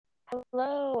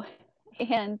Hello,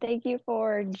 and thank you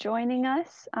for joining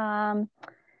us.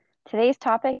 Today's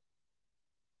topic,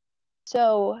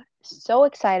 so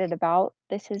excited about.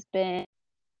 This has been,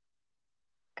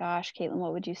 gosh, Caitlin,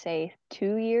 what would you say,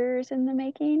 2 years in the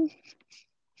making?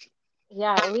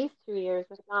 Yeah, at least 2 years,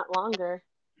 if not longer.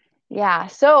 Yeah,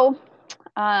 so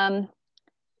um,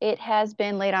 it has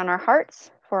been laid on our hearts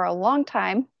for a long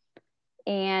time,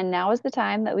 and now is the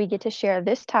time that we get to share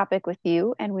this topic with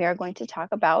you, and we are going to talk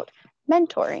about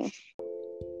mentoring.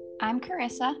 I'm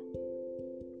Carissa,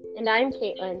 And I'm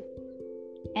Caitlin,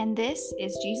 and this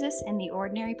is Jesus in the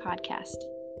Ordinary podcast.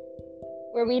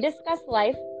 where we discuss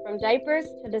life from diapers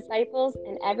to disciples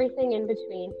and everything in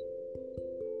between.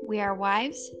 We are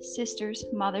wives, sisters,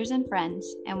 mothers, and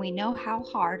friends, and we know how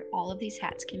hard all of these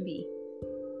hats can be.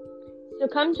 So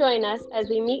come join us as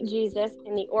we meet Jesus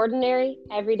in the ordinary,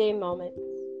 everyday moments.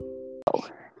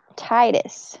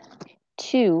 Titus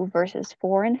 2, verses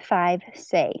 4 and 5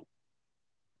 say,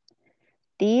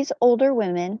 "These older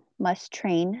women must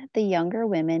train the younger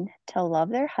women to love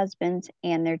their husbands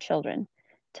and their children,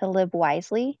 to live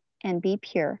wisely and be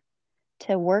pure,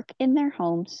 to work in their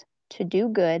homes, to do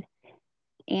good,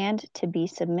 and to be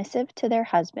submissive to their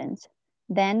husbands.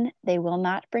 Then they will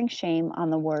not bring shame on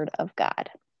the word of God."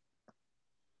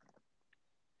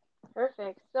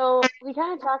 Perfect. So we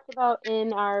kind of talked about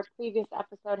in our previous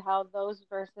episode how those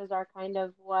verses are kind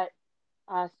of what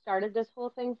started this whole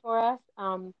thing for us.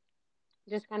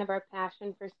 Just kind of our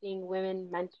passion for seeing women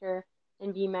mentor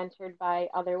and be mentored by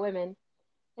other women.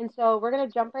 And so we're going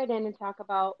to jump right in and talk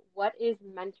about what is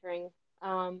mentoring.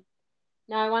 Um,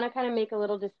 Now, I want to kind of make a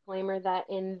little disclaimer that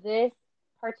in this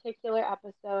particular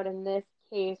episode, in this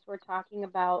case, we're talking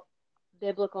about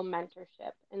biblical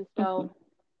mentorship. And so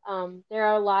Mhm. there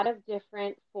are a lot of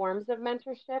different forms of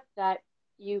mentorship that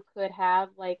you could have,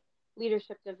 like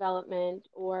leadership development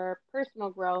or personal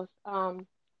growth.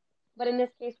 But in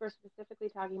this case, we're specifically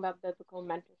talking about biblical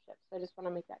mentorship. So I just want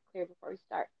to make that clear before we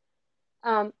start.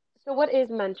 Um, so, what is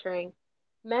mentoring?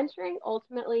 Mentoring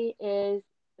ultimately is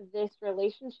this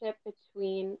relationship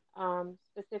between,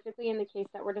 specifically in the case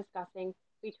that we're discussing,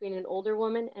 between an older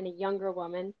woman and a younger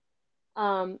woman.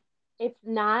 Um, it's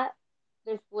not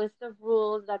this list of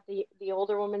rules that the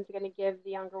older woman's going to give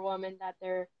the younger woman that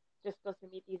they're just supposed to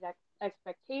meet these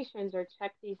expectations or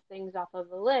check these things off of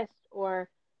the list or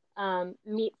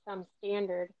meet some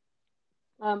standard.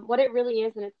 What it really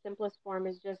is in its simplest form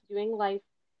is just doing life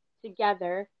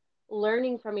together,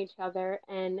 learning from each other,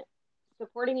 and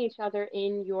supporting each other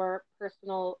in your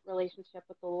personal relationship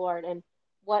with the Lord and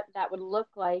what that would look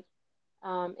like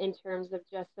in terms of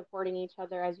just supporting each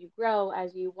other as you grow,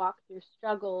 as you walk through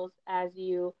struggles, as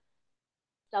you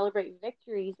celebrate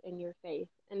victories in your faith.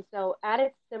 And so, at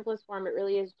its simplest form, it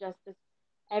really is just this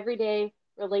everyday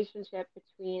relationship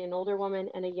between an older woman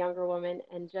and a younger woman,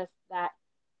 and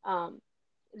um,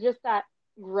 just that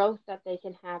growth that they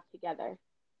can have together.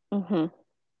 Mhm.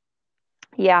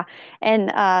 Yeah.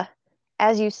 And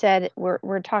as you said,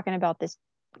 we're talking about this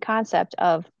concept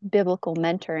of biblical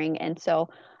mentoring. And so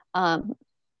um,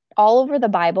 all over the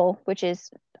Bible, which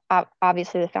is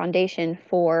obviously the foundation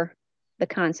for the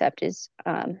concept, is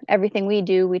everything we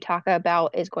do, we talk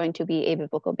about is going to be a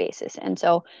biblical basis. And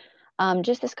so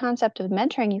just this concept of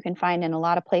mentoring you can find in a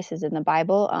lot of places in the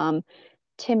Bible.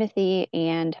 Timothy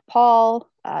and Paul,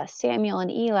 Samuel and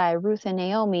Eli, Ruth and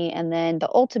Naomi, and then the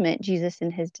ultimate, Jesus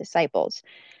and his disciples.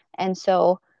 And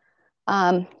so,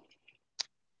 um,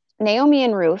 Naomi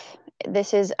and Ruth,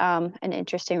 this is an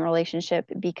interesting relationship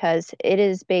because it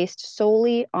is based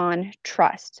solely on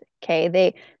trust.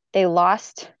 Okay, they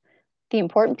lost the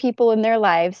important people in their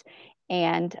lives,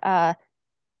 and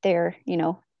they're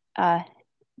uh,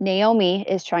 Naomi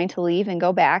is trying to leave and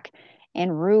go back,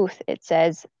 and Ruth, it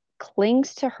says,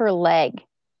 clings to her leg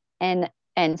and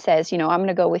says, I'm going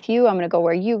to go with you. I'm going to go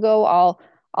where you go.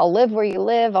 I'll live where you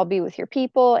live. I'll be with your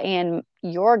people, and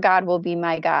your God will be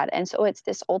my God. And so it's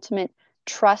this ultimate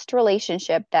trust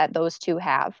relationship that those two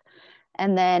have.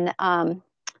 And then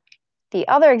the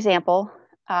other example,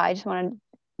 I just want to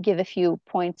give a few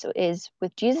points, is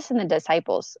with Jesus and the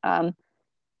disciples.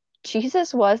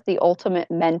 Jesus was the ultimate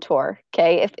mentor.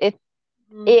 Okay, if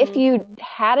Mm-hmm. you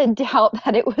had a doubt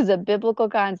that it was a biblical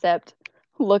concept,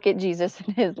 look at Jesus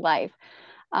and his life.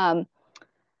 Um,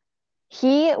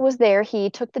 he was there. He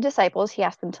took the disciples. He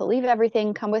asked them to leave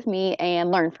everything, come with me,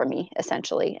 and learn from me,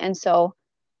 essentially. And so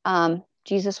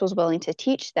Jesus was willing to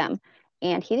teach them.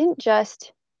 And he didn't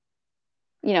just,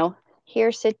 you know,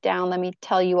 here, sit down, let me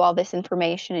tell you all this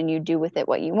information, and you do with it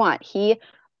what you want. He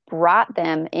brought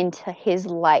them into his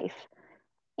life,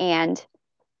 and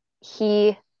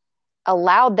he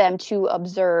allowed them to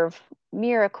observe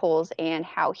miracles and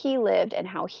how he lived and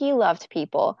how he loved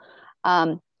people.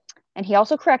 Um, and he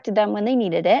also corrected them when they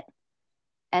needed it.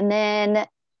 And then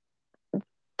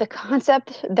the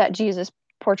concept that Jesus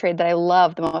portrayed that I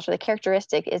love the most, or the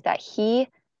characteristic, is that he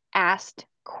asked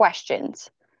questions.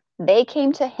 They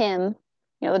came to him,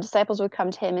 the disciples would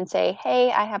come to him and say,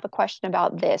 "Hey, I have a question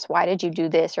about this. Why did you do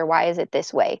this? Or why is it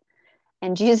this way?"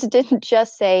 And Jesus didn't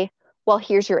just say, "Well,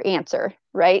 here's your answer,"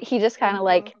 right? He just kind of Mm-hmm.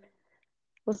 like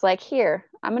was like, "Here,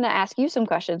 I'm going to ask you some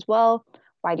questions. Well,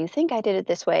 why do you think I did it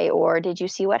this way? Or did you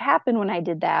see what happened when I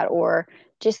did that?" Or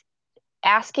just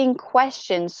asking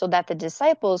questions so that the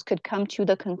disciples could come to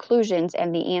the conclusions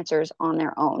and the answers on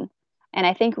their own. And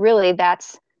I think really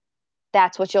that's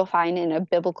what you'll find in a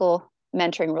biblical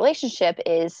mentoring relationship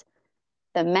is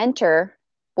the mentor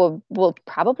will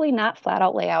probably not flat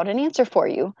out lay out an answer for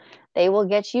you. They will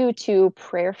get you to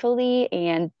prayerfully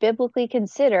and biblically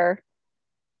consider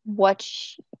what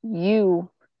you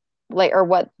like or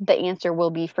what the answer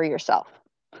will be for yourself.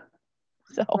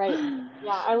 So, Right.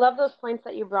 Yeah, I love those points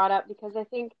that you brought up because I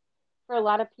think for a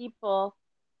lot of people,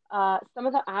 some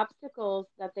of the obstacles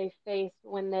that they face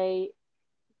when they,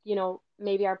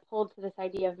 maybe are pulled to this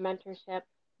idea of mentorship,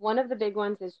 one of the big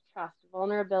ones is trust,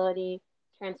 vulnerability,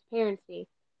 transparency.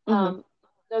 mhm, Um,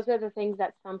 those are the things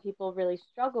that some people really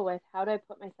struggle with. How do I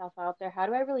put myself out there? How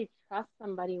do I really trust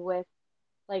somebody with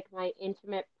like my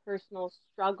intimate personal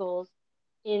struggles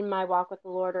in my walk with the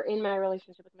Lord or in my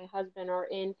relationship with my husband or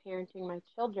in parenting my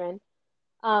children?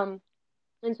 Um,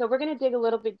 and so we're going to dig a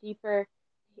little bit deeper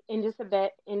in just a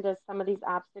bit into some of these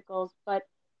obstacles, but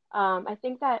I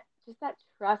think that just that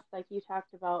trust, like you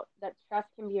talked about, that trust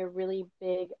can be a really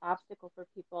big obstacle for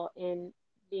people in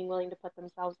being willing to put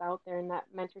themselves out there in that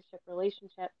mentorship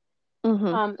relationship.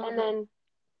 mhm, And then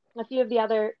a few of the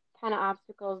other kind of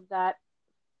obstacles that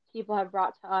people have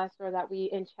brought to us or that we,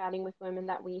 in chatting with women,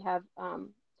 that we have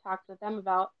talked with them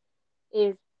about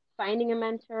is finding a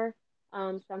mentor.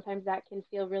 Sometimes that can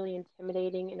feel really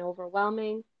intimidating and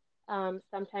overwhelming.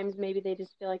 Sometimes maybe they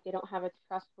just feel like they don't have a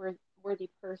trustworthy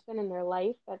person in their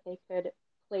life that they could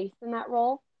place in that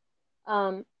role.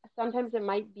 Sometimes it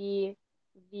might be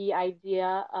the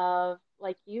idea of,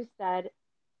 like you said,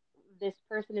 this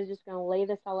person is just going to lay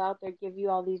this all out there, give you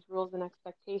all these rules and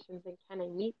expectations, and can I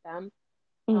meet them?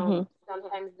 mhm,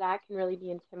 Sometimes that can really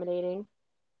be intimidating.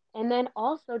 And then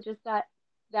also just that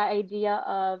idea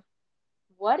of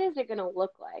what is it going to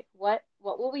look like? What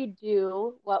will we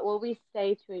do? What will we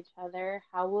say to each other?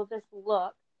 How will this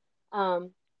look?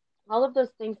 Um, all of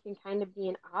those things can kind of be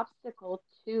an obstacle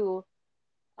to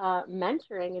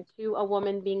mentoring and to a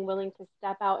woman being willing to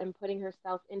step out and putting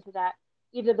herself into that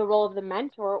either the role of the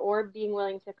mentor or being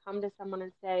willing to come to someone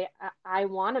and say, I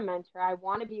want a mentor. I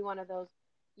want to be one of those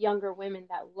younger women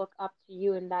that look up to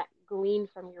you and that glean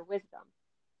from your wisdom.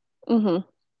 mhm.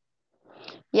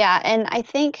 Yeah, and I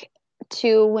think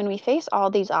too, when we face all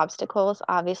these obstacles,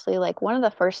 obviously, like one of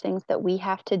the first things that we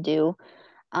have to do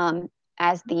um,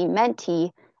 as the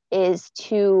mentee is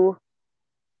to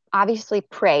obviously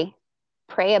pray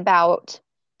about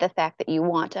the fact that you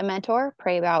want a mentor,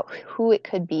 pray about who it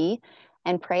could be,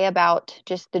 and pray about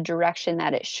just the direction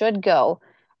that it should go.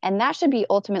 And that should be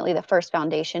ultimately the first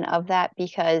foundation of that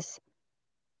because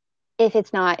if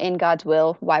it's not in God's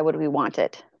will, why would we want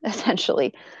it,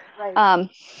 essentially? Right. Um,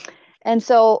 and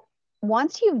so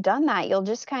once you've done that, you'll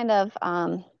just kind of,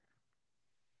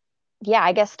 yeah,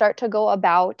 I guess start to go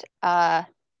about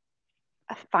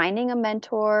finding a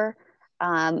mentor,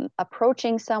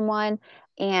 approaching someone.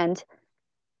 And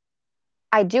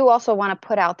I do also want to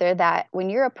put out there that when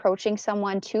you're approaching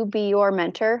someone to be your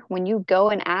mentor, when you go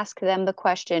and ask them the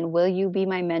question, "Will you be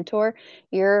my mentor?"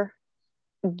 you're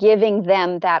giving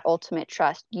them that ultimate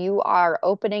trust. You are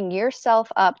opening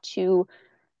yourself up to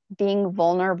being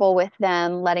vulnerable with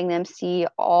them, letting them see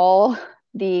all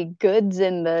the goods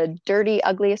and the dirty,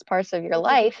 ugliest parts of your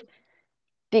life,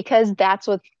 because that's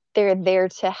what they're there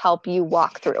to help you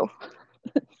walk through.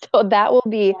 So that will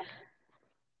be, Yeah.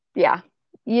 yeah,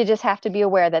 you just have to be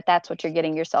aware that that's what you're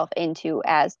getting yourself into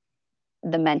as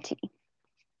the mentee.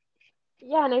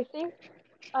 Yeah, and I think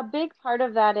a big part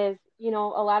of that is,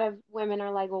 a lot of women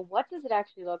are like, well, what does it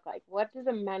actually look like? What does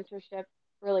a mentorship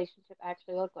relationship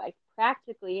actually look like?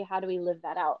 Practically, how do we live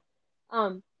that out?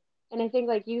 Um, and I think,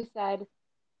 like you said,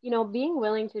 being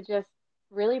willing to just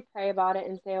really pray about it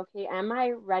and say, okay, am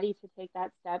I ready to take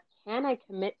that step? Can I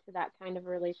commit to that kind of a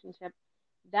relationship?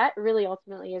 That really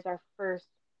ultimately is our first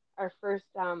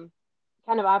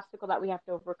kind of obstacle that we have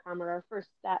to overcome or our first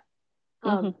step.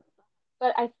 Hmm. Um,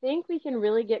 but I think we can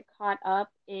really get caught up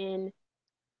in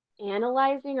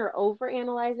analyzing or over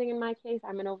analyzing in my case.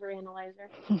 I'm an over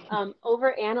analyzer.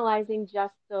 Over analyzing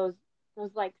just those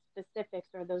those like specifics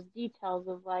or those details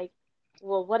of like,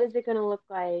 well, what is it going to look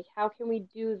like? How can we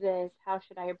do this? How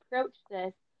should I approach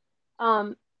this?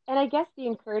 Um, and I guess the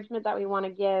encouragement that we want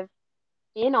to give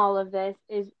in all of this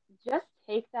is just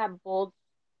take that bold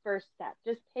first step.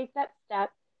 Just take that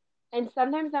step. And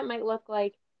sometimes that might look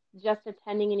like just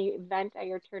attending an event at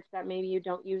your church that maybe you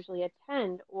don't usually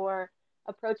attend, or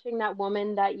approaching that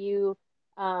woman that you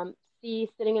um, see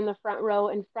sitting in the front row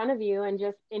in front of you and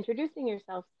just introducing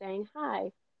yourself, saying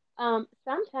hi.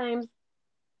 Sometimes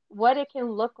what it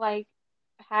can look like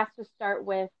has to start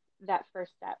with that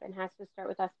first step and has to start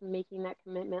with us making that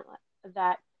commitment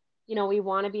that, we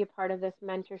want to be a part of this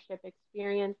mentorship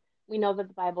experience. We know that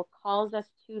the Bible calls us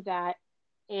to that.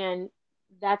 And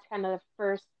that's kind of the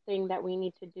first thing that we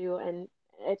need to do and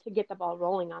to get the ball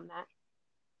rolling on that.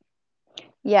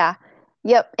 Yeah.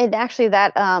 Yep. And actually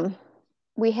that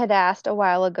we had asked a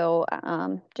while ago,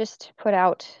 just to put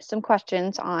out some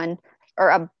questions on,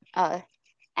 or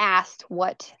asked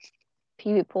what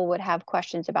people would have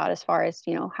questions about as far as,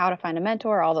 how to find a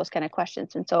mentor, all those kind of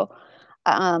questions. And so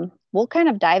we'll kind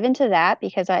of dive into that,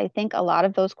 because I think a lot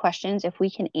of those questions, if we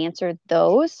can answer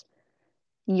those,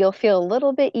 you'll feel a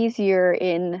little bit easier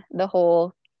in the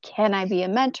whole, can I be a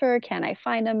mentor? Can I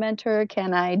find a mentor?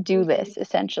 Can I do Mm-hmm. this,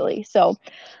 essentially? So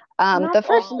And the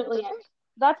first,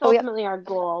 that's oh, yep. ultimately our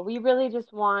goal. We really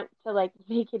just want to like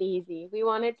make it easy. We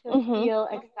want it to Hmm. feel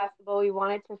accessible. We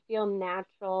want it to feel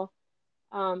natural.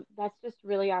 That's just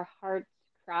really our heart's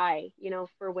cry,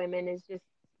 for women is just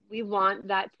we want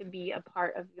that to be a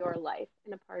part of your life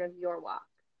and a part of your walk.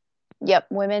 Yep.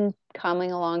 Women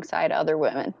coming alongside other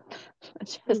women.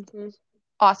 It's just Hmm.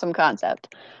 awesome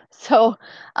concept. So,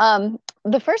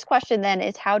 the first question then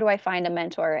is, how do I find a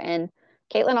mentor? And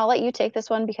Caitlin, I'll let you take this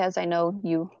one, because I know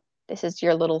this is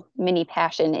your little mini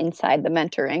passion inside the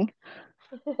mentoring.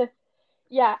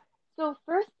 Yeah. So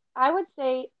first, I would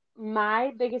say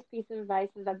my biggest piece of advice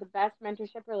is that the best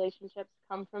mentorship relationships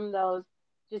come from those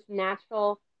just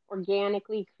natural,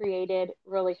 organically created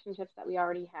relationships that we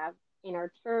already have in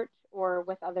our church or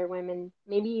with other women,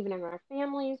 maybe even in our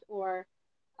families or,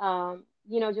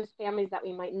 just families that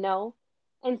we might know.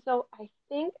 And so I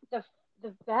think the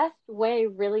best way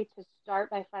really to start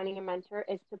by finding a mentor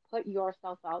is to put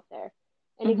yourself out there.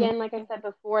 And Hmm. again, like I said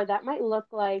before, that might look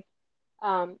like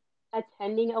um,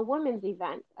 attending a women's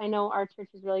event. I know our church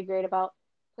is really great about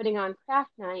putting on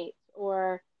craft nights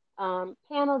or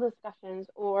panel discussions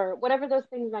or whatever those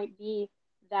things might be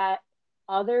that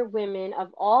other women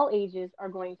of all ages are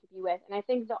going to be with. And I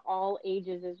think the all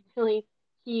ages is really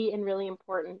key and really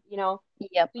important.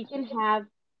 Yep. We can have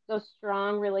those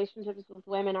strong relationships with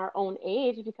women our own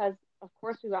age because, of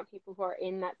course, we want people who are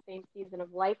in that same season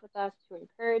of life with us to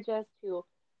encourage us, to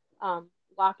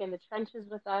walk in the trenches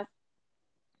with us.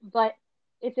 But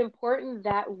it's important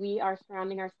that we are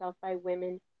surrounding ourselves by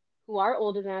women who are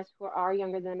older than us, who are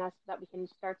younger than us, so that we can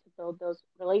start to build those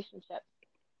relationships.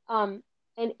 Um,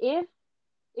 and if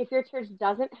your church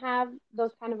doesn't have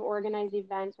those kind of organized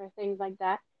events or things like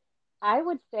that, I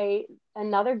would say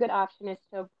another good option is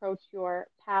to approach your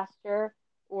pastor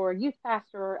or youth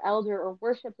pastor or elder or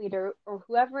worship leader or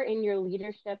whoever in your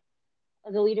leadership,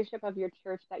 the leadership of your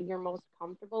church that you're most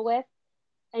comfortable with,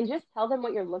 and just tell them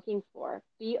what you're looking for.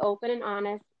 Be open and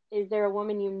honest. Is there a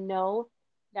woman you know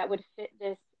that would fit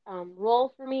this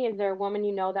role for me? Is there a woman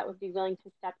you know that would be willing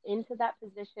to step into that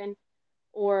position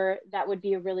or that would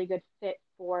be a really good fit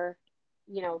for,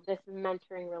 this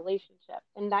mentoring relationship?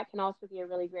 And that can also be a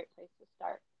really great place to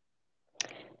start.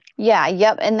 Yeah,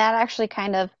 yep. And that actually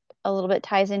kind of a little bit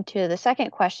ties into the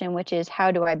second question, which is,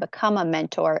 how do I become a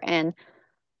mentor? And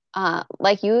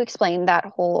like you explained, that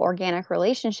whole organic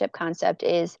relationship concept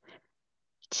is,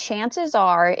 chances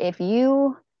are, if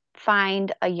you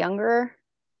find a younger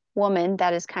woman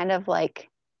that is kind of like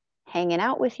hanging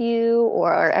out with you,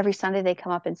 or every Sunday they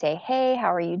come up and say, "Hey,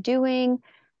 how are you doing?"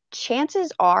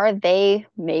 Chances are they,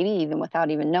 maybe even without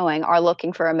even knowing, are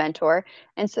looking for a mentor.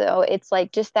 And so it's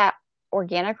like just that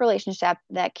organic relationship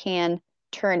that can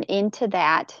turn into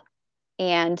that.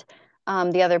 And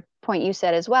the other point you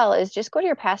said as well is, just go to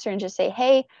your pastor and just say,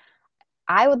 "Hey,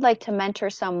 I would like to mentor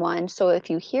someone. So if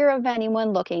you hear of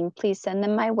anyone looking, please send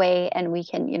them my way, and we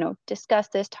can, discuss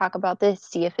this, talk about this,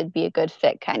 see if it'd be a good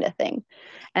fit," kind of thing.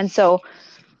 And so,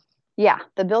 yeah,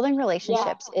 the building Yeah,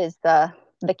 relationships is the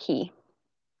key.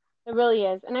 it really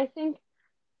is. And I think,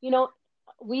 you know,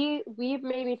 we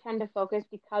maybe tend to focus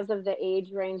because of the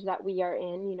age range that we are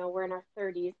in. We're in our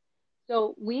 30s.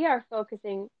 So we are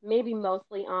focusing maybe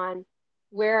mostly on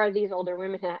where are these older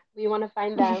women at? We want to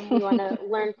find them. We want to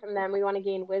learn from them. We want to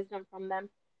gain wisdom from them.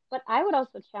 But I would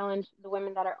also challenge the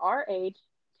women that are our age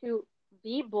to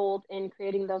be bold in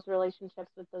creating those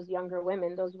relationships with those younger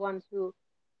women, those ones who,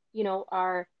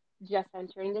 are just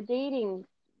entering the dating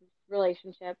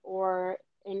relationship or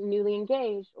newly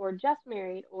engaged or just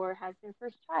married or has their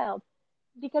first child,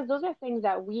 because those are things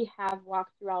that we have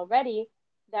walked through already,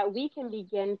 that we can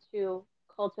begin to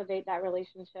cultivate that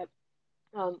relationship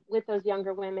with those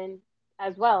younger women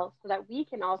as well, so that we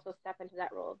can also step into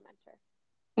that role of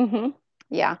mentor.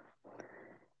 Yeah.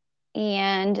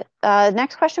 And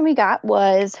next question we got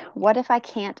was, what if I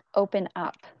can't open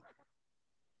up?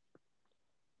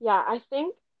 Yeah, I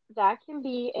think that can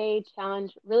be a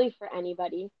challenge really for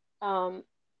anybody. Um,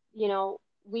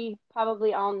 we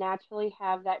probably all naturally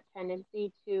have that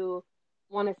tendency to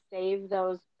want to save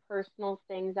those personal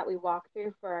things that we walk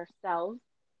through for ourselves.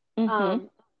 Mm-hmm. Um,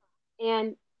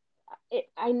 and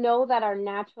I know that our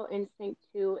natural instinct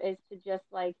too is to just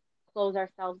like close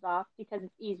ourselves off because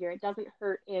it's easier. It doesn't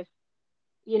hurt if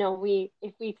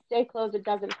we stay closed, it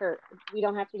doesn't hurt. We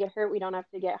don't have to get hurt. We don't have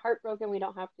to get heartbroken. We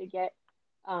don't have to get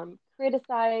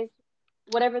criticized,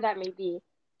 whatever that may be.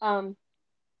 Um,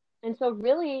 and so,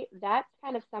 really, that's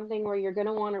kind of something where you're going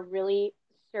to want to really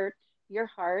search your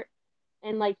heart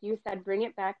and, like you said, bring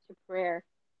it back to prayer.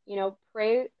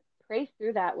 Pray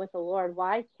through that with the Lord.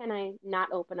 Why can I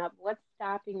not open up? What's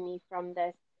stopping me from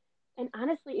this? And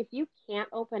honestly, if you can't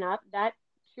open up, that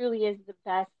truly is the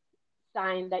best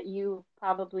sign that you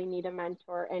probably need a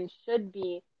mentor and should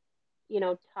be,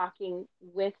 talking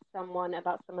with someone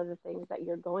about some of the things that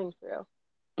you're going through.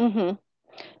 Mm-hmm.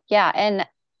 Yeah, and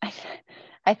I,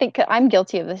 I think I'm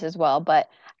guilty of this as well, but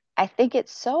I think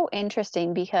it's so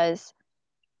interesting because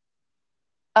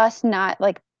us not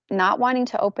wanting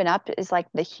to open up is like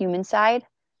the human side,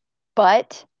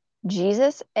 but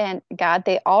Jesus and God,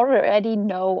 they already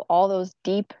know all those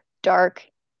deep, dark,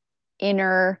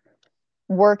 inner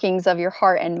workings of your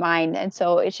heart and mind. And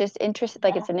so it's just interesting,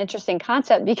 like Yeah, it's an interesting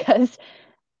concept because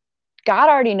God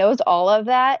already knows all of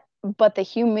that, but the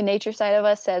human nature side of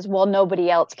us says, well,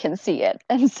 nobody else can see it.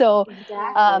 And so exactly.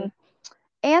 um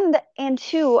and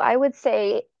two, I would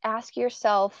say ask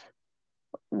yourself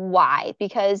why,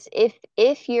 because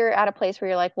if you're at a place where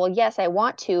you're like, well, yes, I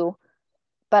want to,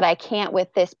 but I can't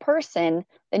with this person,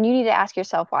 then you need to ask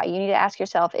yourself why. You need to ask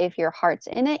yourself if your heart's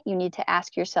in it. You need to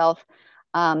ask yourself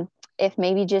um, if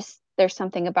maybe just there's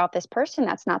something about this person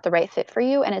that's not the right fit for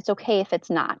you, and it's okay if it's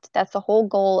not. That's the whole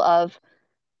goal of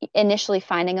initially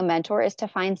finding a mentor, is to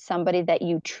find somebody that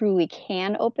you truly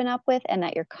can open up with and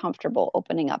that you're comfortable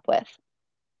opening up with.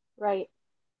 Right.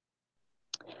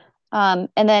 And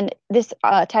then this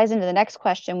ties into the next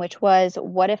question, which was,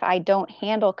 what if I don't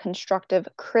handle constructive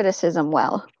criticism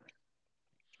well?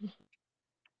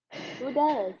 Who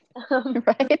does? Um,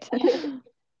 Right?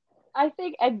 I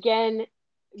think again,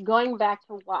 going back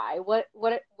to why,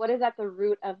 what is at the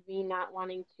root of me not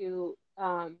wanting to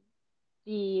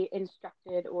be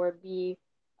instructed or be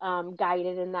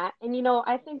guided in that? And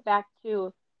I think back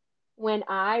to when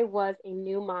I was a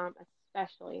new mom,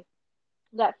 especially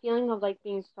that feeling of like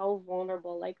being so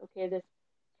vulnerable, like, okay, this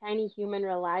tiny human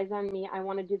relies on me. I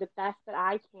want to do the best that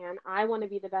I can. I want to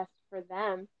be the best for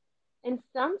them. And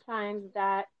sometimes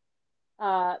that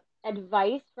uh,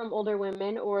 advice from older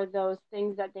women or those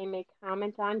things that they may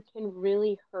comment on can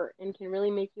really hurt and can really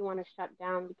make you want to shut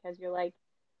down because you're like,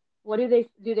 what do they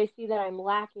see that I'm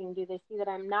lacking? Do they see that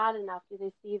I'm not enough? Do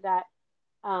they see that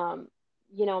um,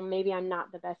 maybe I'm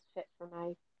not the best fit for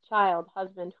my child,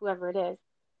 husband, whoever it is?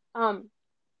 Um,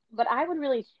 but I would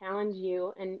really challenge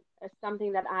you, and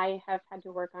something that I have had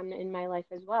to work on in my life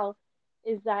as well,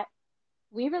 is that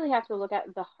we really have to look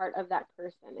at the heart of that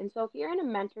person. And so if you're in a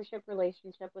mentorship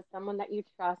relationship with someone that you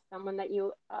trust, someone that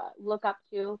you look up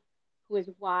to, who is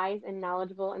wise and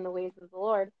knowledgeable in the ways of the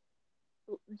Lord,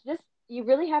 just you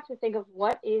really have to think of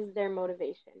what is their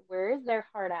motivation, where is their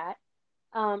heart at,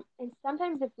 and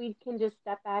sometimes if we can just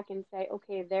step back and say,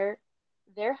 okay,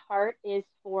 their heart is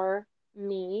for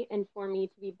me and for me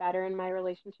to be better in my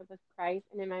relationship with Christ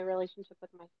and in my relationship with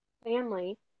my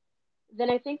family, then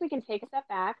I think we can take a step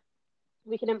back.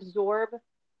 We can absorb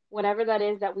whatever that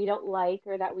is that we don't like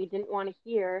or that we didn't want to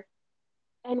hear,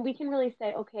 and we can really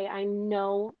say, okay, I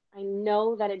know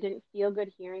that it didn't feel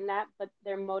good hearing that, but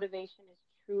their motivation is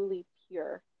truly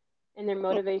pure, and their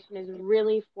motivation is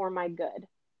really for my good.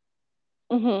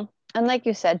 Mm-hmm. And like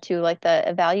you said too, like the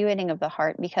evaluating of the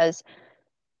heart, because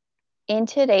in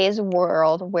today's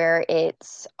world where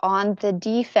it's on the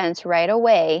defense right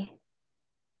away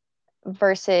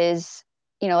versus,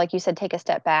 like you said, take a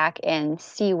step back and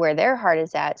see where their heart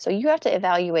is at. So you have to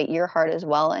evaluate your heart as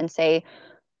well and say,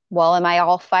 well, am I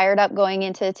all fired up going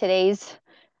into today's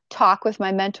talk with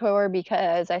my mentor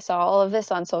because I saw all of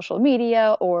this on social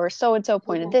media, or so and so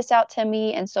pointed Yeah. this out to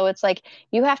me. And so it's like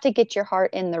you have to get your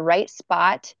heart in the right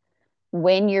spot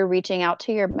when you're reaching out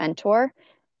to your mentor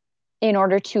in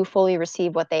order to fully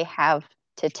receive what they have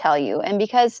to tell you. And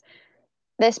because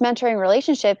this mentoring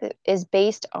relationship is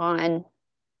based on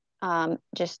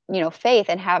just, faith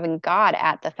and having God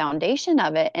at the foundation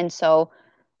of it. And so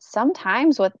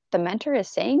sometimes what the mentor is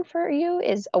saying for you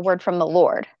is a word from the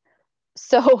Lord.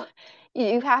 So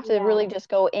you have to Yeah. really just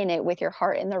go in it with your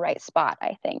heart in the right spot,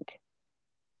 I think.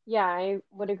 Yeah, I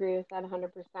would agree with that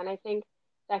 100%. I think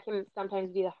that can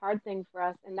sometimes be the hard thing for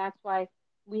us, and that's why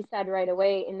we said right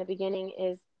away in the beginning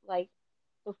is like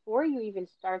before you even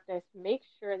start this, make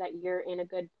sure that you're in a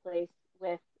good place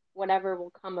with whatever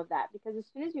will come of that. Because as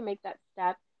soon as you make that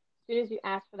step, as soon as you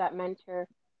ask for that mentor,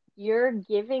 you're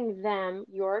giving them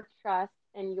your trust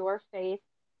and your faith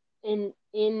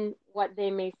in what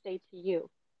they may say to you.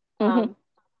 Hmm. Um,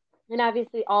 and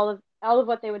obviously all of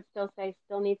what they would still say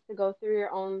still needs to go through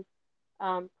your own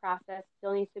process,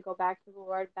 still needs to go back to the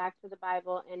Lord, back to the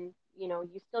Bible, and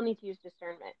you still need to use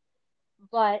discernment.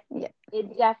 But Yeah.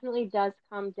 it definitely does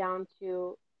come down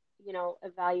to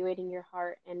evaluating your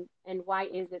heart and why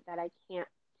is it that I can't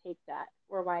take that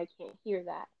or why I can't hear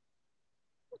that.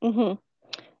 Hmm.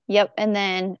 Yep. And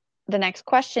then the next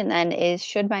question then is,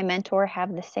 should my mentor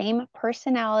have the same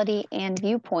personality and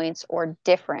viewpoints or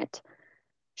different?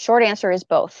 Short answer is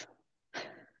both.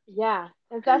 Yeah,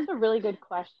 and that's a really good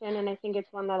question, and I think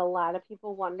it's one that a lot of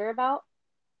people wonder about.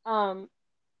 Um,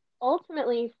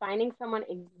 Ultimately, finding someone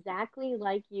exactly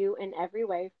like you in every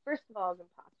way, first of all, is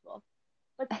impossible.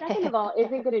 But second of all,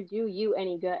 isn't going to do you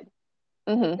any good.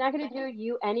 It's Hmm. not going to do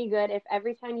you any good if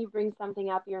every time you bring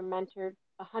something up, your mentor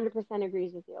 100%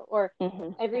 agrees with you. Or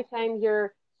Hmm. every time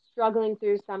you're struggling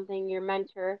through something, your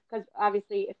mentor, because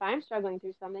obviously, if I'm struggling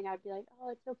through something, I'd be like, oh,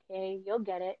 it's okay. You'll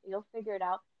get it. You'll figure it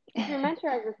out. If your mentor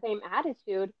has the same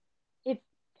attitude, it's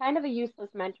kind of a useless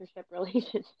mentorship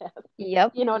relationship.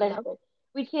 Yep. You know what I mean?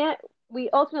 We can't, we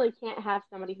ultimately can't have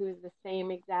somebody who is the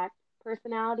same exact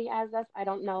personality as us. I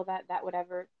don't know that that would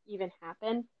ever even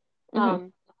happen. Hmm.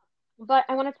 Um, but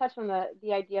I want to touch on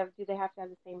the idea of do they have to have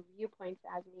the same viewpoints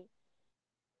as me?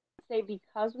 Say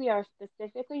because we are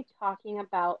specifically talking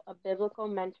about a biblical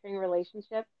mentoring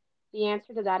relationship, the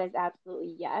answer to that is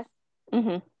absolutely yes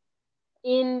Hmm.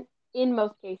 in in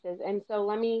most cases. And so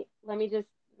let me just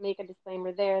make a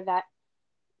disclaimer there that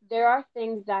there are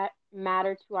things that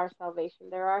matter to our salvation.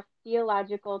 There are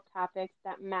theological topics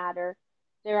that matter.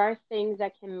 There are things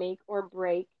that can make or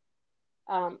break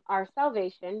our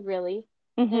salvation, really.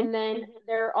 Hmm. And then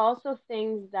there are also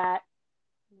things that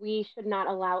we should not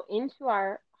allow into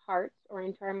our hearts or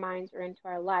into our minds or into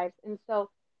our lives. And so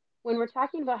when we're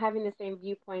talking about having the same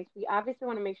viewpoints, we obviously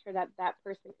want to make sure that that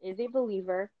person is a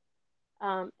believer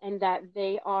and that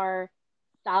they are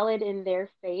solid in their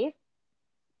faith.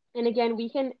 And again,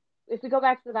 if we go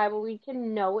back to the Bible, we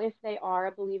can know if they are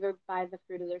a believer by the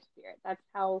fruit of their spirit.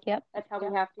 Yep. That's how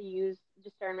we have to use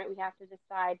discernment. We have to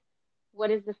decide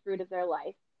what is the fruit of their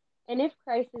life. And if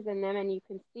Christ is in them and you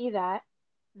can see that,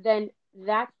 then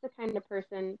that's the kind of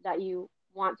person that you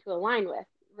want to align with,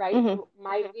 right? Hmm. So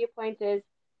my viewpoint is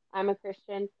I'm a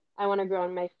Christian. I want to grow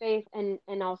in my faith and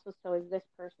also so is this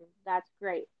person. That's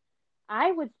great.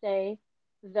 I would say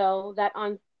though that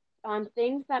on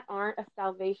things that aren't a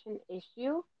salvation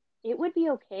issue, it would be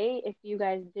okay if you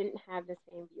guys didn't have the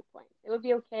same viewpoints. It would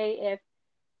be okay if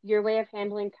your way of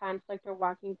handling conflict or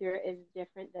walking through it is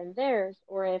different than theirs,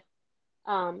 or if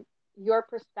um, your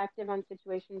perspective on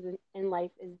situations in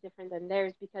life is different than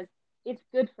theirs, because it's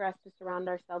good for us to surround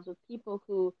ourselves with people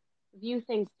who view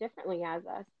things differently as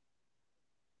us.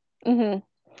 Hmm.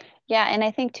 Yeah, and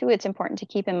I think too it's important to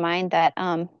keep in mind that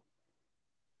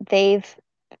they've,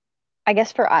 I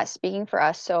guess for us, speaking for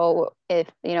us, so if,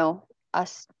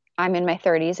 us, I'm in my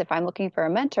 30s, if I'm looking for a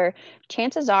mentor,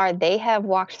 chances are they have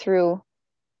walked through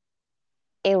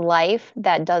a life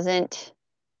that doesn't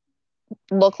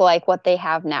look like what they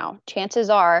have now. Chances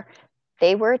are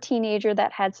they were a teenager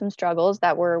that had some struggles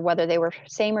that were, whether they were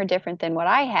same or different than what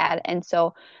I had. And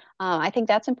so I think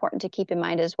that's important to keep in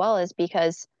mind as well, is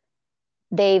because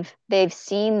they've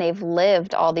seen, they've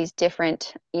lived all these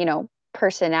different,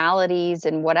 personalities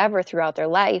and whatever throughout their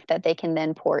life that they can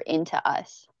then pour into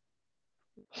us.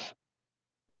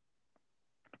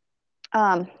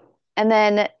 Um, and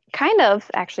then kind of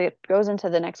actually it goes into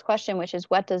the next question, which is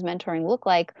what does mentoring look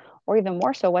like? Or even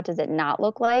more so, what does it not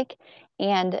look like?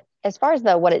 And as far as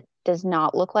the what it does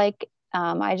not look like,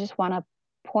 I just want to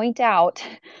point out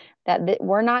that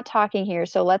we're not talking here.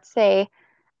 So let's say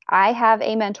I have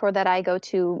a mentor that I go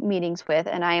to meetings with,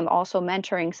 and I am also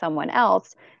mentoring someone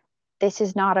else. this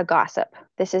is not a gossip.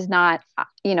 This is not,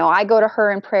 I go to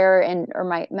her in prayer or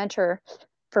my mentor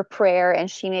for prayer, and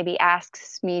she maybe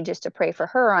asks me just to pray for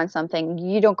her on something.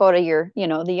 You don't go to your,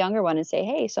 the younger one and say,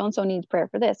 hey, so and so needs prayer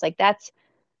for this. Like that's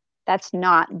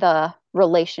not the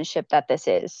relationship that this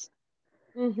is.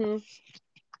 Mm-hmm.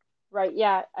 Right.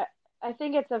 Yeah. I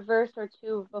think it's a verse or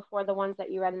two before the ones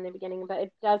that you read in the beginning, but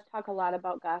it does talk a lot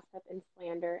about gossip and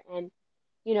slander and,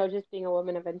 just being a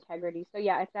woman of integrity. So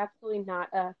yeah, it's absolutely not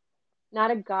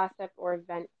a gossip or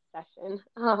vent session.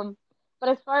 But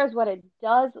as far as what it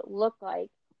does look like,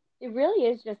 it really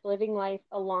is just living life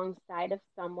alongside of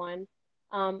someone.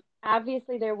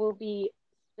 Obviously, there will be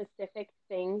specific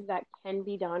things that can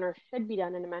be done or should be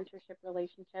done in a mentorship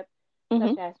relationship,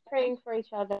 Mm-hmm. such as praying for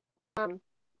each other,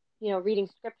 reading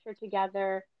scripture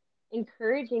together,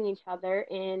 encouraging each other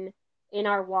in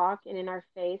our walk and in our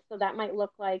faith. So that might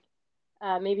look like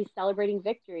maybe celebrating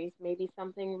victories. Maybe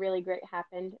something really great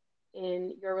happened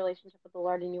in your relationship with the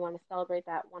Lord and you want to celebrate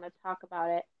that, want to talk about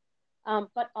it.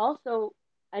 But also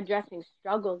addressing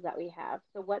struggles that we have.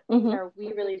 So, what things Mm-hmm. are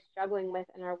we really struggling with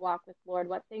in our walk with Lord?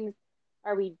 What things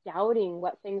are we doubting?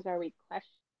 What things are we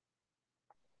questioning?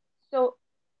 So,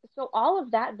 so all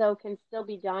of that though can still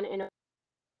be done in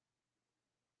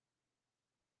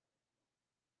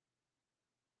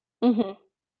Mm-hmm.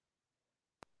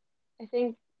 I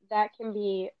think that can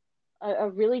be a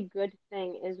really good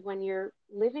thing is when you're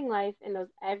living life in those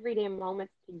everyday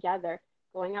moments together,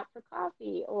 going out for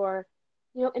coffee or,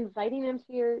 inviting them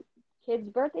to your kid's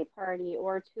birthday party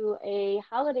or to a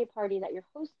holiday party that you're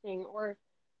hosting or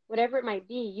whatever it might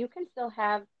be, you can still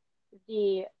have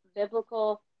the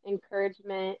biblical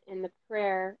encouragement and the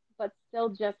prayer, but still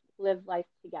just live life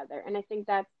together. And I think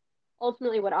that's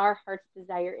ultimately what our heart's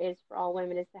desire is for all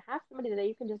women is to have somebody that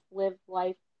you can just live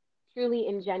life truly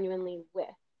and genuinely with.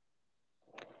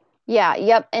 Yeah,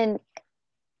 yep. And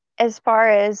as far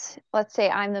as, let's say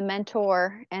I'm the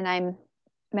mentor and I'm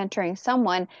mentoring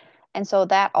someone, and so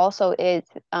that also is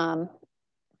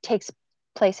takes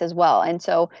place as well. And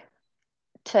so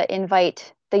to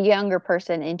invite the younger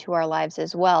person into our lives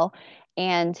as well.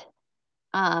 And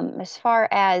as far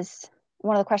as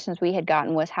one of the questions we had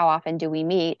gotten was how often do we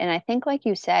meet? And I think, like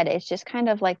you said, it's just kind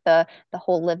of like the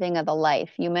whole living of the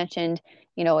life. You mentioned,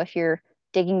 if you're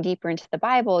digging deeper into the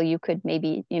Bible, you could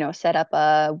maybe, set up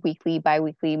a weekly,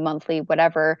 biweekly, monthly,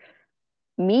 whatever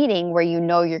meeting where you're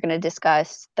going to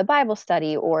discuss the Bible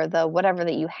study or the whatever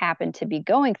that you happen to be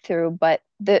going through. But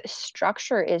the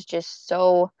structure is just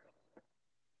so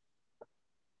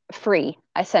free,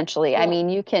 essentially. I Yeah, mean,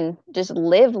 you can just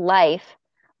live life,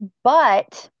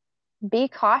 but be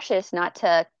cautious not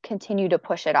to continue to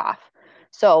push it off.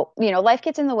 So, life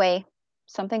gets in the way.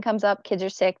 Something comes up, kids are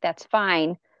sick, that's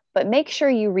fine, but make sure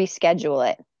you reschedule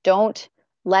it. Don't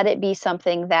let it be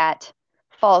something that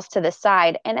falls to the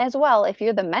side. And as well, if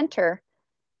you're the mentor,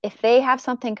 if they have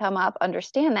something come up,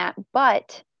 understand that,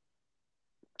 but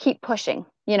keep pushing.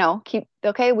 Keep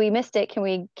okay, we missed it. Can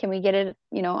we get it,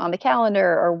 on the calendar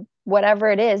or whatever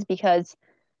it is, because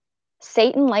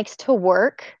Satan likes to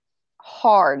work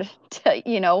hard to,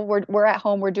 we're at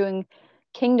home, we're doing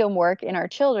kingdom work in our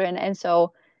children. And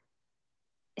so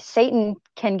Satan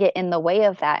can get in the way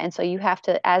of that. And so you have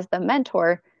to, as the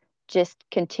mentor, just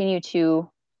continue to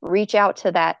reach out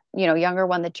to that, younger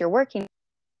one that you're working.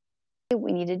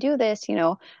 We need to do this,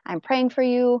 I'm praying for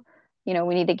you, we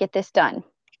need to get this done.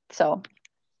 So,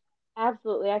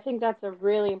 absolutely. I think that's a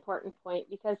really important point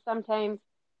because sometimes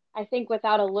I think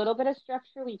without a little bit of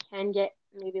structure, we can get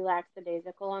maybe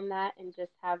lackadaisical on that and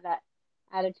just have that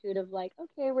attitude of like,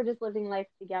 okay, we're just living life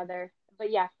together.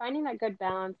 But yeah, finding that good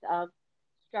balance of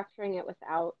structuring it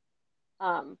without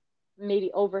um,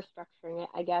 maybe over structuring it,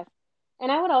 I guess.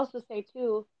 And I would also say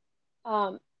too,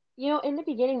 Um, in the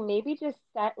beginning, maybe just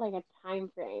set like a time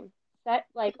frame. Set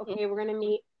like, mhm, okay, we're gonna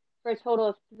meet for a total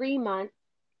of 3 months,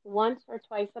 once or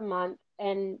twice a month,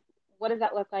 and what does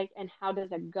that look like and how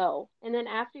does it go? And then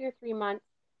after your 3 months,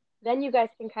 then you guys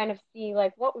can kind of see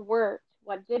like what worked,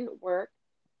 what didn't work,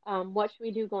 what should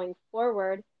we do going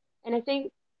forward. And I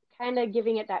think kind of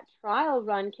giving it that trial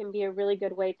run can be a really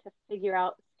good way to figure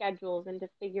out schedules and to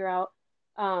figure out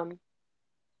um,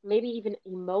 maybe even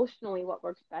emotionally what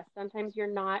works best. Sometimes you're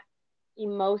not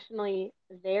emotionally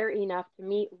there enough to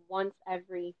meet once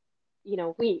every,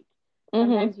 week. mhm,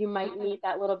 Sometimes you might need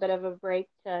that little bit of a break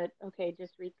to, okay,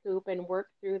 just recoup and work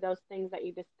through those things that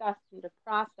you discussed and to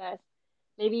process,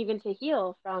 maybe even to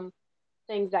heal from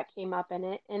things that came up in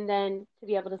it. And then to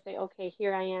be able to say, okay,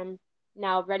 here I am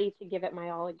now ready to give it my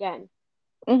all again.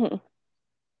 mhm.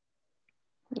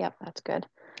 Yep, that's good.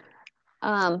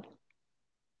 Um,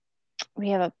 we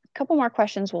have a couple more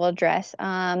questions we'll address.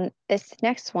 This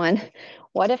next one,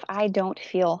 what if I don't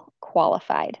feel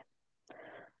qualified?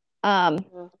 Um,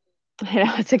 Yeah, I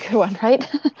know it's a good one, right?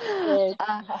 it is.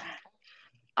 uh, Yeah.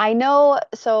 I know.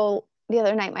 So the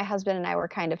other night, my husband and I were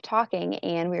kind of talking,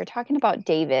 and we were talking about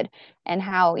David and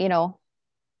how,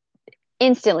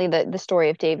 instantly the story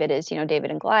of David is, David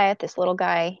and Goliath, this little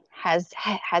guy has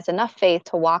enough faith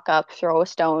to walk up, throw a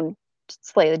stone,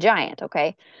 slay the giant,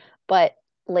 okay? But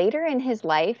later in his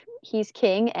life, he's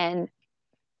king and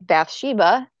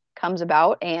Bathsheba comes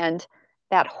about and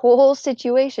that whole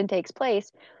situation takes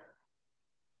place.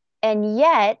 And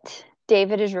yet,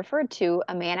 David is referred to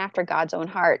a man after God's own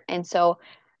heart. And so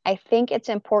I think it's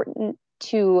important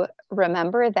to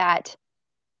remember that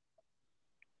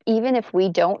even if we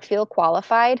don't feel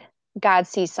qualified, God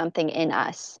sees something in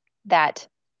us that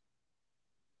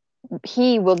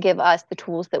he will give us the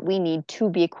tools that we need to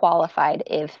be qualified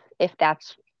if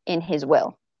that's in his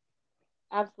will.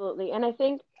 Absolutely. And I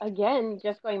think, again,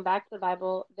 just going back to the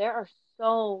Bible, there are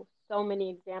so many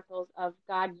examples of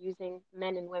God using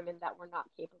men and women that were not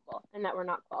capable and that were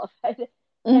not qualified.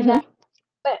 And Mhm.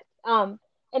 but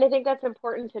and I think that's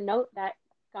important to note that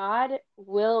God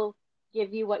will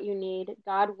give you what you need.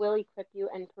 God will equip you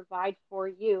and provide for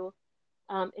you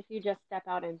if you just step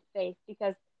out in faith,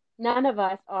 because none of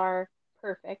us are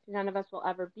perfect. None of us will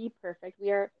ever be perfect.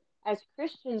 We are, as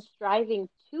Christians, striving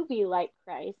to be like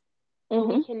Christ, but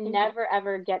we Mhm. can never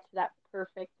ever get to that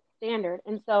perfect standard.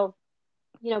 And so,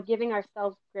 giving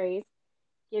ourselves grace,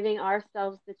 giving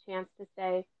ourselves the chance to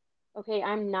say, okay,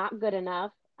 I'm not good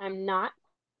enough. I'm not,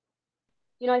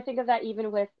 I think of that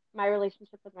even with my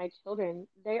relationship with my children.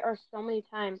 There are so many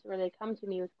times where they come to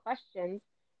me with questions,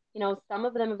 some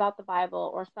of them about the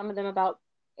Bible or some of them about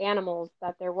animals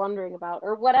that they're wondering about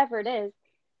or whatever it is.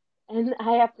 And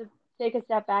I have to take a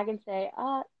step back and say,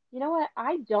 you know what?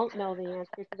 I don't know the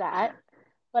answer to that,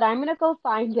 but I'm gonna go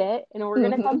find it and we're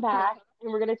gonna come Mhm. back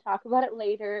and we're gonna talk about it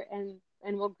later and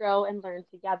we'll grow and learn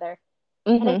together.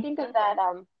 And I Mhm. think of that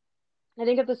I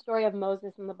think of the story of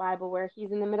Moses in the Bible where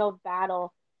he's in the middle of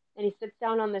battle and he sits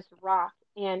down on this rock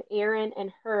and Aaron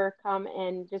and Hur come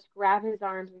and just grab his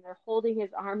arms and they're holding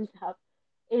his arms up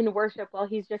in worship while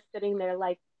he's just sitting there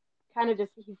like kind of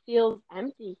just he feels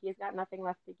empty. He's got nothing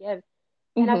left to give.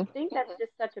 And I Mhm. think that's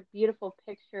just such a beautiful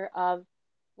picture of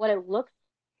what it looks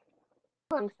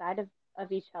alongside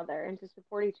of each other and to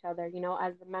support each other,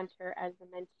 as the mentor, as the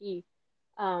mentee.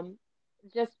 Um,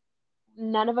 just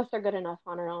none of us are good enough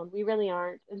on our own. We really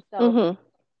aren't. And so Mhm.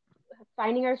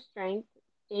 finding our strength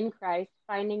in Christ,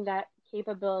 finding that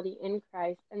capability in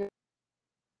Christ, and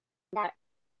that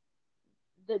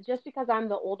just because I'm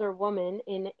the older woman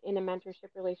in a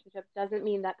mentorship relationship doesn't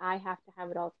mean that I have to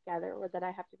have it all together or that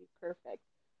I have to be perfect.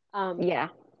 Um, Yeah.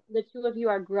 the two of you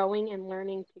are growing and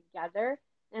learning together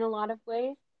in a lot of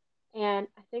ways, and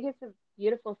I think it's a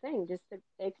beautiful thing just to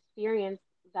experience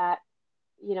that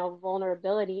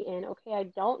vulnerability in okay, I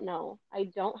don't know, I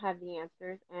don't have the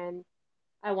answers, and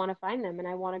I want to find them and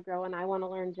I want to grow and I want to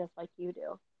learn just like you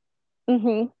do.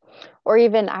 Mhm. Or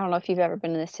even, I don't know if you've ever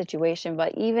been in this situation,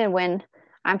 but even when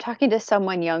I'm talking to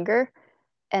someone younger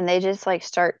and they just like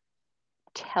start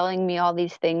telling me all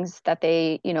these things that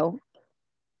they,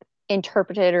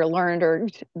 interpreted or learned or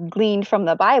gleaned from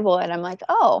the Bible, and I'm like,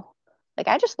 oh, like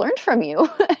I just learned from you.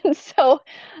 And so,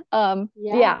 Yeah,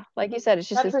 yeah, like you said, it's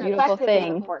just that this beautiful perspective is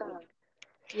thing. important.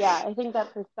 Yeah, I think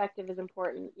that perspective is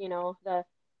important. The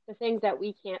things that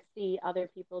we can't see, other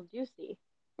people do see.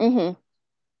 Hmm.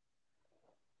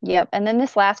 Yep. And then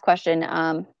this last question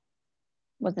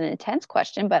was an intense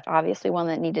question, but obviously one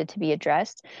that needed to be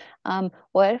addressed.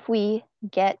 What if we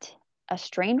get a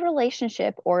strained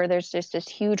relationship or there's just this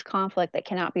huge conflict that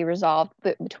cannot be resolved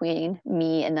between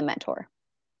me and the mentor?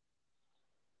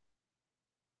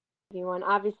 Anyone,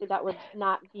 obviously, that would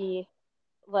not be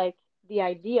like the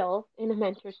ideal in a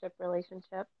mentorship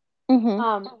relationship. Hmm.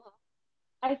 Um,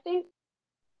 I think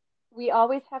we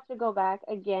always have to go back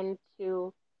again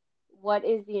to what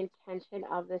is the intention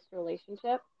of this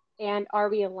relationship and are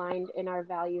we aligned in our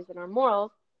values and our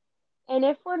morals? And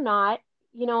if we're not,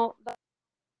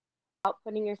 about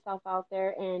putting yourself out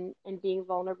there and being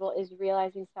vulnerable is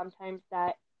realizing sometimes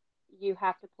that you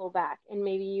have to pull back and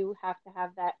maybe you have to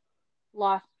have that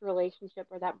lost relationship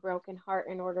or that broken heart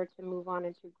in order to move on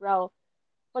and to grow.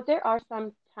 But there are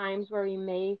some times where we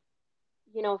may,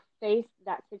 face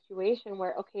that situation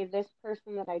where, okay, this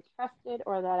person that I trusted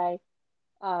or that I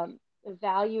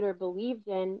valued or believed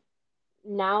in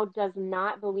now does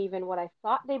not believe in what I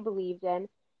thought they believed in.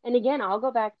 And again, I'll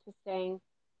go back to saying,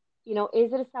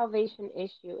 is it a salvation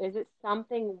issue? Is it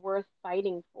something worth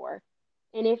fighting for?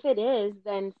 And if it is,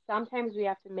 then sometimes we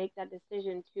have to make that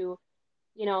decision to,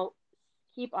 you know,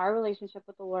 keep our relationship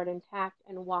with the Lord intact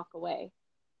and walk away.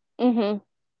 Mhm.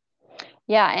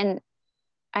 Yeah, and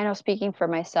I know speaking for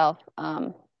myself,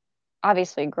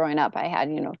 obviously growing up, I had,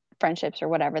 friendships or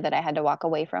whatever that I had to walk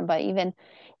away from, but even,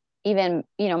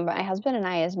 my husband and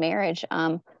I as marriage,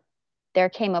 there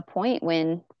came a point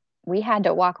when we had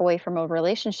to walk away from a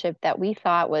relationship that we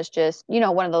thought was just,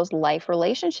 one of those life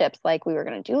relationships. Like we were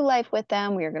going to do life with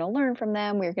them, we were going to learn from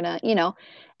them, we were going to,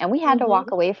 and we had to Mhm.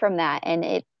 walk away from that.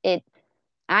 And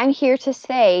I'm here to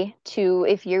say to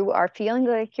if you are feeling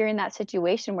like you're in that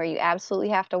situation where you absolutely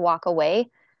have to walk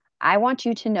away, I want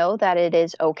you to know that it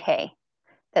is okay.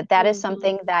 That is Mhm.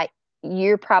 something that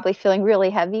you're probably feeling really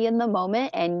heavy in the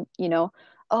moment and,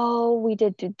 oh, we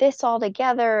did do this all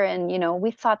together and,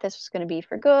 we thought this was going to be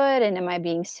for good and am I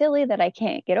being silly that I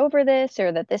can't get over this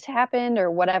or that this happened or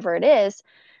whatever it is.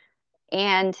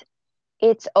 And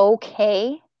it's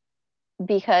okay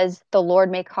because the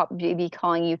Lord may be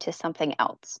calling you to something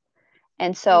else.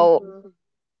 And so Mhm.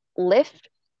 lift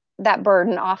that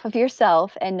burden off of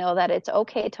yourself and know that it's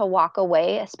okay to walk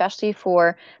away, especially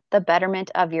for the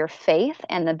betterment of your faith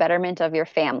and the betterment of your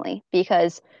family.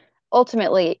 Because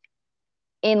ultimately,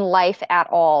 in life at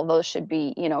all, those should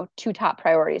be, two top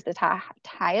priorities. The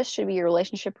highest should be your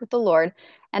relationship with the Lord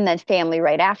and then family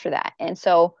right after that. And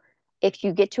so if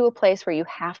you get to a place where you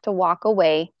have to walk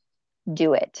away,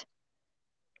 do it.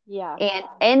 Yeah.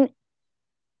 And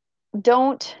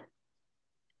don't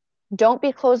don't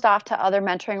be closed off to other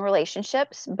mentoring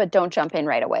relationships, but don't jump in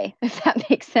right away, if that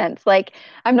makes sense. Like,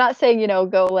 I'm not saying,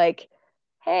 go like,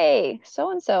 hey,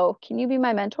 so and so, can you be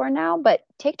my mentor now? But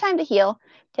take time to heal,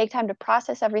 take time to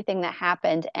process everything that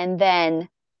happened, and then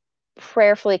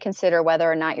prayerfully consider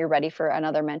whether or not you're ready for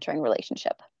another mentoring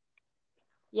relationship.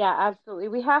 Yeah, absolutely.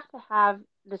 We have to have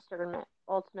discernment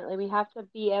ultimately. We have to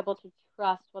be able to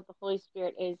trust what the Holy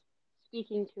Spirit is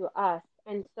speaking to us.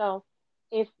 And so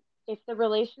if if the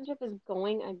relationship is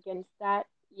going against that,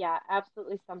 yeah,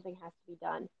 absolutely something has to be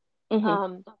done. Hmm.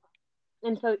 Um,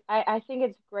 and so I think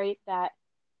it's great that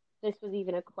this was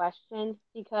even a question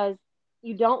because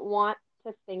you don't want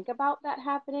to think about that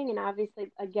happening. And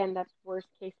obviously, again, that's worst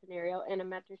case scenario in a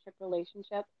mentorship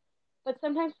relationship. But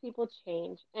sometimes people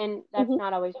change, and that's Hmm.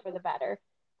 not always for the better.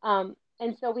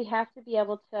 And so we have to be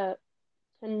able to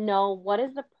know what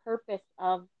is the purpose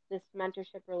of this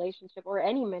mentorship relationship or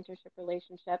any mentorship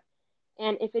relationship.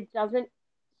 And if it doesn't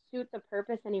suit the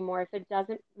purpose anymore, if it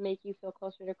doesn't make you feel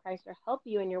closer to Christ or help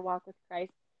you in your walk with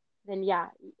Christ, then yeah,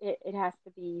 it has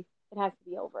to be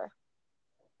over.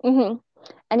 Hmm.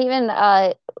 And even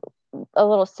a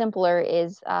little simpler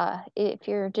is if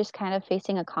you're just kind of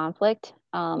facing a conflict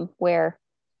where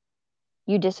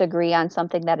you disagree on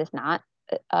something that is not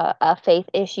a faith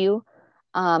issue,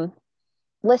 um,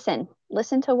 listen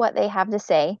to what they have to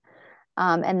say,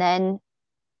 and then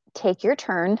take your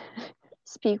turn,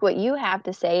 speak what you have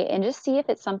to say, and just see if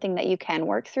it's something that you can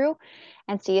work through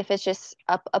and see if it's just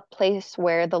a place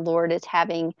where the Lord is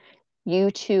having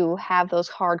you to have those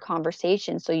hard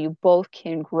conversations so you both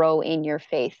can grow in your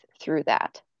faith through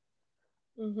that.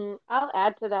 I'll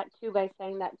add to that too by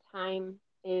saying that time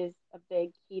is a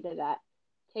big key to that.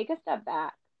 Take a step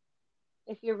back.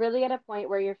 If you're really at a point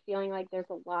where you're feeling like there's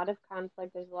a lot of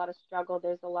conflict, there's a lot of struggle,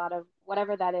 there's a lot of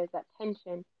whatever that is, that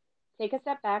tension, take a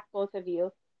step back, both of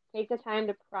you. Take the time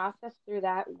to process through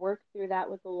that, work through that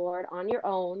with the Lord on your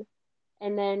own.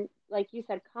 And then, like you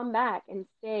said, come back and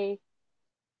say,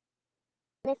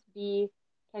 this be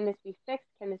can this be fixed?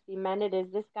 Can this be mended?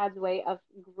 Is this God's way of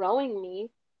growing me?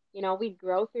 You know, we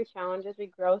grow through challenges, we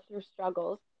grow through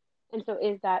struggles. And so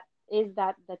is that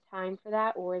the time for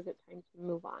that or is it time to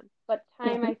move on? But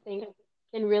time Mhm. I think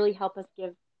can really help us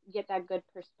get that good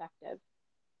perspective.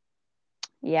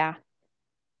 Yeah.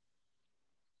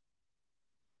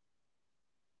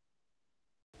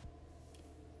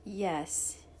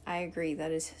 Yes, I agree.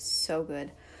 That is so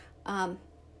good. Um,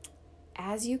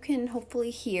 as you can hopefully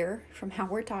hear from how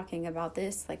we're talking about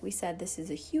this, like we said, this is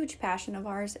a huge passion of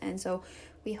ours. And so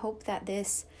we hope that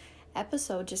this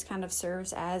episode just kind of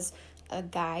serves as a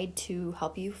guide to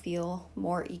help you feel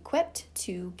more equipped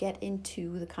to get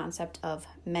into the concept of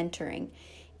mentoring.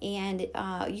 And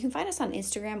you can find us on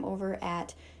Instagram over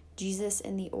at Jesus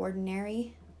in the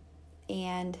Ordinary.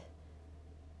 And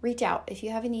reach out. If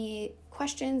you have any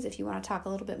questions, if you want to talk a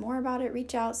little bit more about it,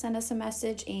 reach out, send us a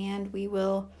message, and we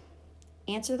will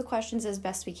answer the questions as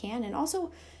best we can. And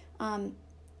also, um,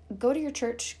 go to your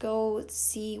church, go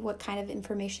see what kind of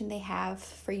information they have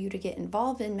for you to get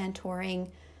involved in mentoring,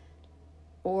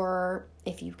 or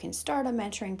if you can start a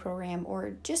mentoring program,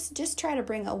 or just try to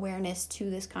bring awareness to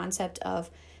this concept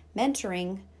of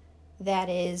mentoring that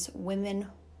is women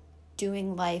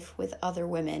doing life with other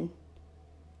women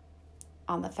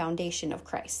on the foundation of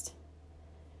Christ.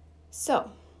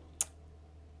 So,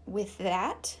 with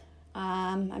that,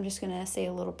 I'm just going to say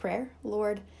a little prayer.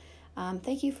 Lord,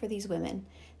 thank you for these women.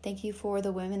 Thank you for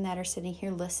the women that are sitting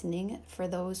here listening, for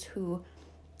those who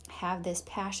have this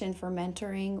passion for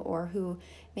mentoring or who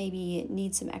maybe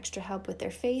need some extra help with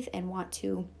their faith and want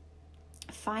to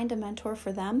find a mentor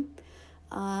for them.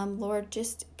 Lord,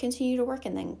 just continue to work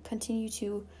in them, continue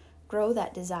to grow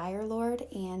that desire, Lord,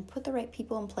 and put the right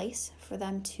people in place for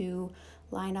them to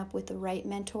line up with the right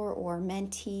mentor or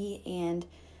mentee, and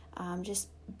just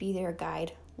be their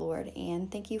guide, Lord.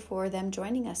 And thank you for them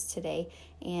joining us today,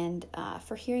 and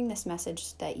for hearing this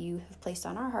message that you have placed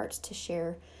on our hearts to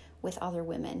share with other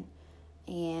women.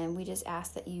 And we just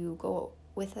ask that you go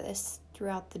with us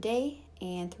throughout the day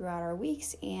and throughout our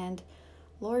weeks, and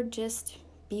Lord, just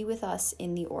be with us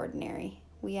in the ordinary.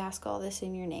 We ask all this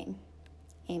in your name.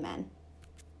 Amen.